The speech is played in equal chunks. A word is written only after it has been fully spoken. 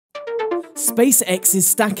SpaceX is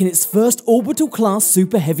stacking its first orbital-class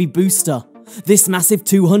Super Heavy booster. This massive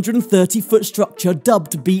 230-foot structure,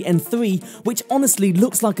 dubbed BN3, which honestly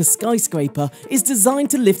looks like a skyscraper, is designed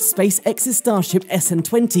to lift SpaceX's Starship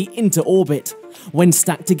SN20 into orbit. When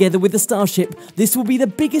stacked together with the Starship, this will be the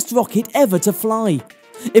biggest rocket ever to fly.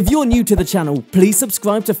 If you're new to the channel, please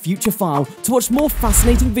subscribe to Futurephile to watch more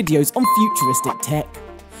fascinating videos on futuristic tech.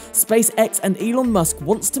 SpaceX and Elon Musk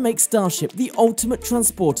wants to make Starship the ultimate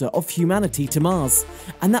transporter of humanity to Mars,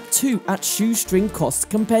 and that too at shoestring costs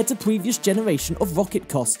compared to previous generation of rocket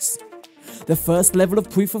costs. The first level of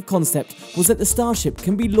proof of concept was that the Starship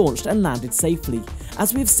can be launched and landed safely,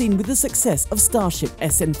 as we have seen with the success of Starship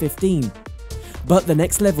SN20. But the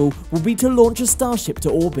next level will be to launch a Starship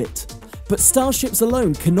to orbit. But Starships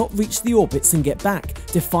alone cannot reach the orbits and get back,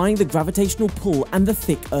 defying the gravitational pull and the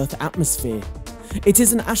thick Earth atmosphere. It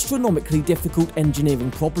is an astronomically difficult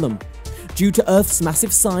engineering problem. Due to Earth's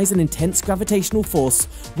massive size and intense gravitational force,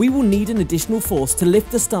 we will need an additional force to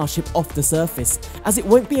lift the Starship off the surface, as it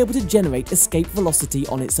won't be able to generate escape velocity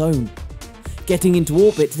on its own. Getting into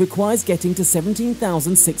orbit requires getting to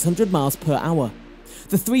 17,600 miles per hour.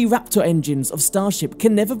 The three Raptor engines of Starship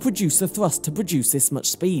can never produce the thrust to produce this much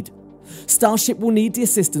speed. Starship will need the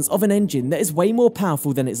assistance of an engine that is way more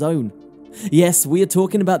powerful than its own. Yes, we are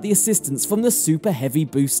talking about the assistance from the Super Heavy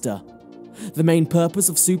booster. The main purpose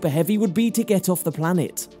of Super Heavy would be to get off the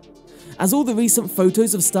planet. As all the recent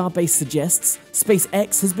photos of Starbase suggests,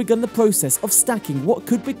 SpaceX has begun the process of stacking what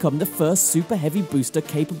could become the first Super Heavy booster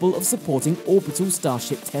capable of supporting orbital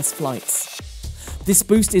Starship test flights. This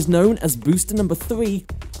boost is known as booster number 3,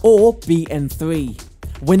 or BN3.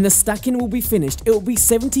 When the stacking will be finished, it will be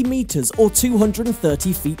 70 meters or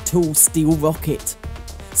 230 feet tall steel rocket.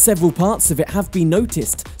 Several parts of it have been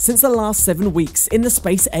noticed since the last 7 weeks in the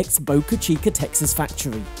SpaceX Boca Chica, Texas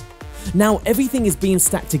factory. Now everything is being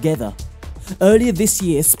stacked together. Earlier this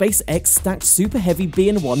year, SpaceX stacked Super Heavy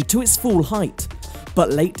BN1 to its full height,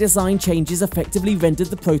 but late design changes effectively rendered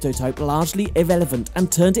the prototype largely irrelevant and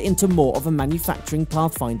turned it into more of a manufacturing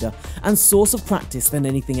pathfinder and source of practice than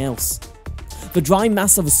anything else. The dry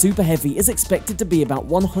mass of a Super Heavy is expected to be about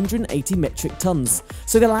 180 metric tons,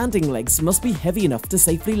 so the landing legs must be heavy enough to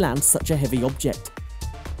safely land such a heavy object.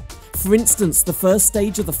 For instance, the first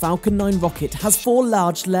stage of the Falcon 9 rocket has 4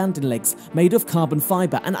 large landing legs made of carbon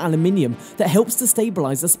fiber and aluminium that helps to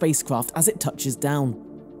stabilize the spacecraft as it touches down.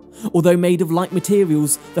 Although made of light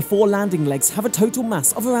materials, the 4 landing legs have a total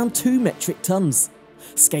mass of around 2 metric tons.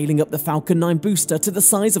 Scaling up the Falcon 9 booster to the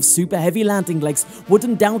size of Super Heavy landing legs would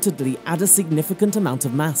undoubtedly add a significant amount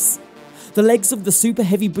of mass. The legs of the Super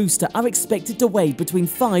Heavy booster are expected to weigh between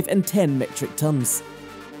 5 and 10 metric tons.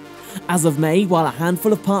 As of May, while a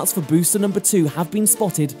handful of parts for booster number 2 have been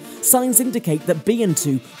spotted, signs indicate that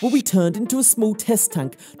BN2 will be turned into a small test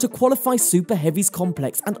tank to qualify Super Heavy's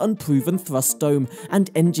complex and unproven thrust dome and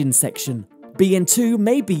engine section. BN2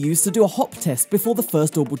 may be used to do a hop test before the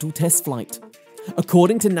first orbital test flight.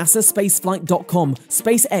 According to NASAspaceflight.com,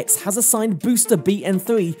 SpaceX has assigned booster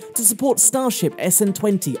BN3 to support Starship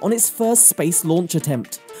SN20 on its first space launch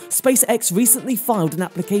attempt. SpaceX recently filed an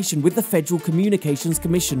application with the Federal Communications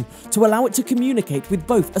Commission to allow it to communicate with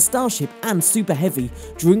both a Starship and Super Heavy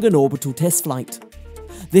during an orbital test flight.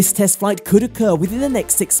 This test flight could occur within the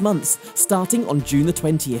next 6 months, starting on June the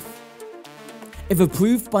 20th. If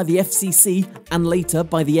approved by the FCC and later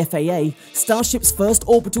by the FAA, Starship's first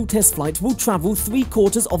orbital test flight will travel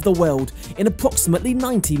 3/4 of the world in approximately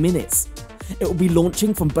 90 minutes. It will be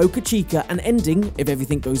launching from Boca Chica and ending, if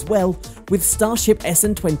everything goes well, with Starship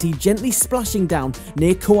SN20 gently splashing down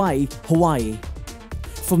near Kauai, Hawaii.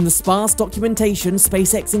 From the sparse documentation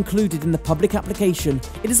SpaceX included in the public application,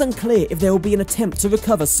 it is unclear if there will be an attempt to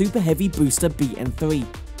recover Super Heavy booster BN3.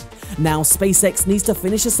 Now SpaceX needs to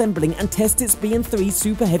finish assembling and test its BN3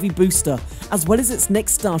 Super Heavy booster, as well as its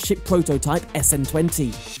next Starship prototype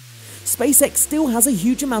SN20. SpaceX still has a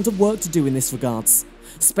huge amount of work to do in this regards.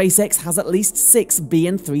 SpaceX has at least 6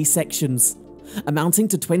 BN3 sections, amounting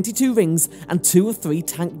to 22 rings and 2 of 3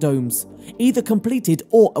 tank domes, either completed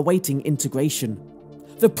or awaiting integration.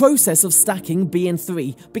 The process of stacking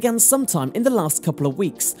BN3 began sometime in the last couple of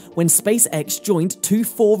weeks when SpaceX joined 2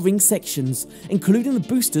 4-ring sections, including the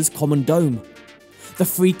booster's common dome. The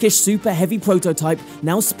freakish Super Heavy prototype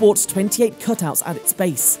now sports 28 cutouts at its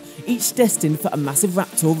base, each destined for a massive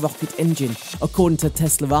Raptor rocket engine, according to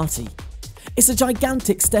Teslarati. It's a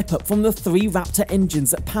gigantic step up from the 3 Raptor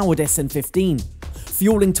engines that powered SN15.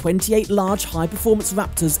 Fueling 28 large high-performance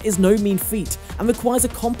Raptors is no mean feat and requires a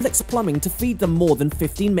complex plumbing to feed them more than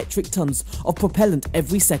 15 metric tons of propellant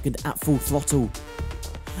every second at full throttle.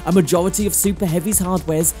 A majority of Super Heavy's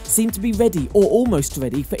hardwares seem to be ready or almost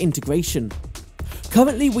ready for integration.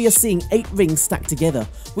 Currently we are seeing 8 rings stacked together,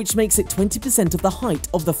 which makes it 20% of the height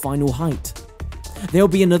of the final height. There will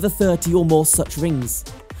be another 30 or more such rings.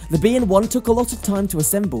 The BN1 took a lot of time to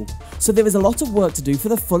assemble, so there is a lot of work to do for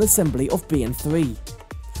the full assembly of BN3.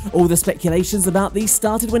 All the speculations about these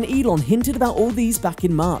started when Elon hinted about all these back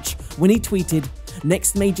in March, when he tweeted,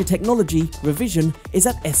 "Next major technology revision is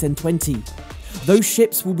at SN20. Those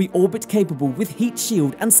ships will be orbit capable with heat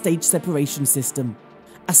shield and stage separation system.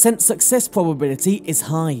 Ascent success probability is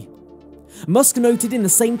high." Musk noted in the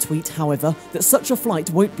same tweet, however, that such a flight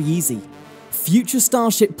won't be easy. Future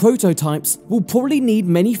Starship prototypes will probably need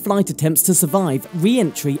many flight attempts to survive,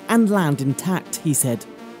 re-entry and land intact, he said.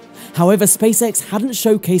 However, Spacex hadn't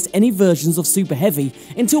showcased any versions of Super Heavy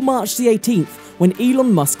until March the 18th, when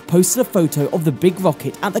Elon Musk posted a photo of the big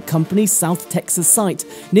rocket at the company's South Texas site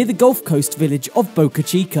near the Gulf Coast village of Boca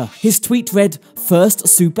Chica. His tweet read, "First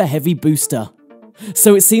Super Heavy booster."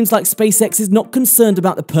 So it seems like SpaceX is not concerned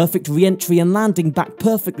about the perfect re-entry and landing back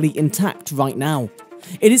perfectly intact right now.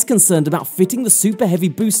 It is concerned about fitting the Super Heavy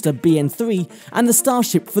booster BN3 and the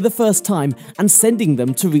Starship for the first time and sending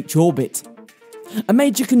them to reach orbit. A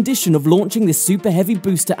major condition of launching this Super Heavy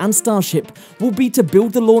booster and Starship will be to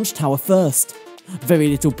build the launch tower first. Very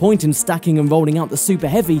little point in stacking and rolling out the Super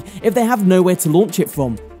Heavy if they have nowhere to launch it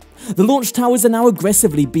from. The launch towers are now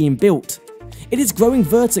aggressively being built. It is growing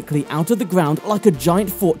vertically out of the ground like a giant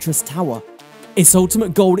fortress tower. Its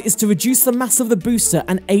ultimate goal is to reduce the mass of the booster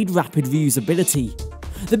and aid rapid reusability.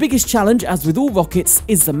 The biggest challenge, as with all rockets,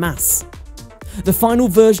 is the mass. The final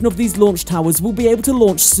version of these launch towers will be able to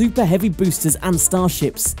launch Super Heavy boosters and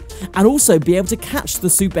Starships, and also be able to catch the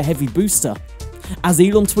Super Heavy booster. As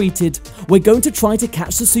Elon tweeted, "We're going to try to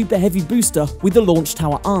catch the Super Heavy booster with the launch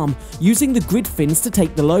tower arm, using the grid fins to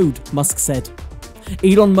take the load," Musk said.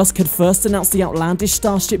 Elon Musk had first announced the outlandish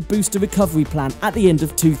Starship booster recovery plan at the end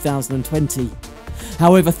of 2020.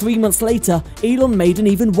 However, 3 months later, Elon made an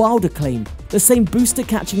even wilder claim: the same booster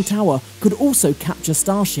catching tower could also capture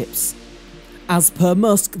Starships. As per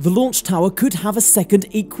Musk, the launch tower could have a second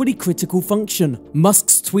equally critical function.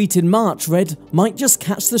 Musk's tweet in March read, "Might just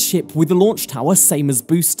catch the ship with the launch tower same as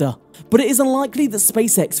booster." But it is unlikely that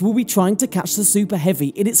SpaceX will be trying to catch the Super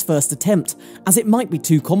Heavy in its first attempt, as it might be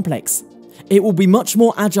too complex. It will be much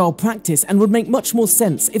more agile practice and would make much more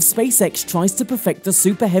sense if SpaceX tries to perfect the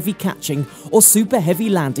Super Heavy catching or Super Heavy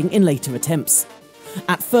landing in later attempts.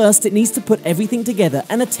 At first, it needs to put everything together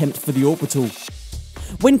and attempt for the orbital.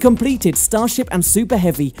 When completed, Starship and Super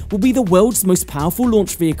Heavy will be the world's most powerful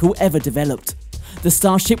launch vehicle ever developed. The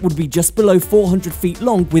Starship would be just below 400 feet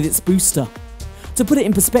long with its booster. To put it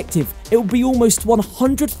in perspective, it will be almost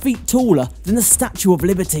 100 feet taller than the Statue of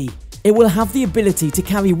Liberty. It will have the ability to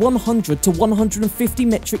carry 100 to 150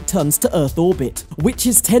 metric tons to Earth orbit, which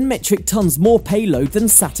is 10 metric tons more payload than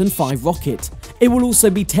Saturn V rocket. It will also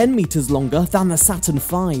be 10 meters longer than the Saturn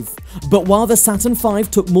V. But while the Saturn V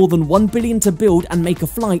took more than $1 billion to build and make a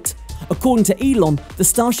flight, according to Elon, the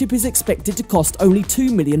Starship is expected to cost only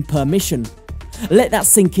 $2 million per mission. Let that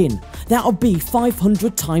sink in. That'll be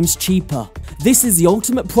 500 times cheaper. This is the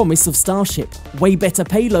ultimate promise of Starship: way better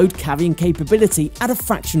payload carrying capability at a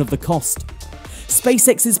fraction of the cost.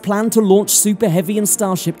 SpaceX's plan to launch Super Heavy and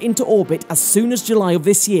Starship into orbit as soon as July of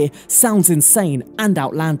this year sounds insane and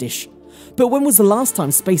outlandish. But when was the last time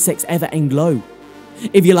SpaceX ever aimed low?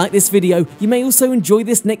 If you like this video, you may also enjoy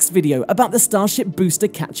this next video about the Starship booster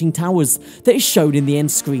catching towers that is shown in the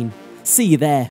end screen. See you there.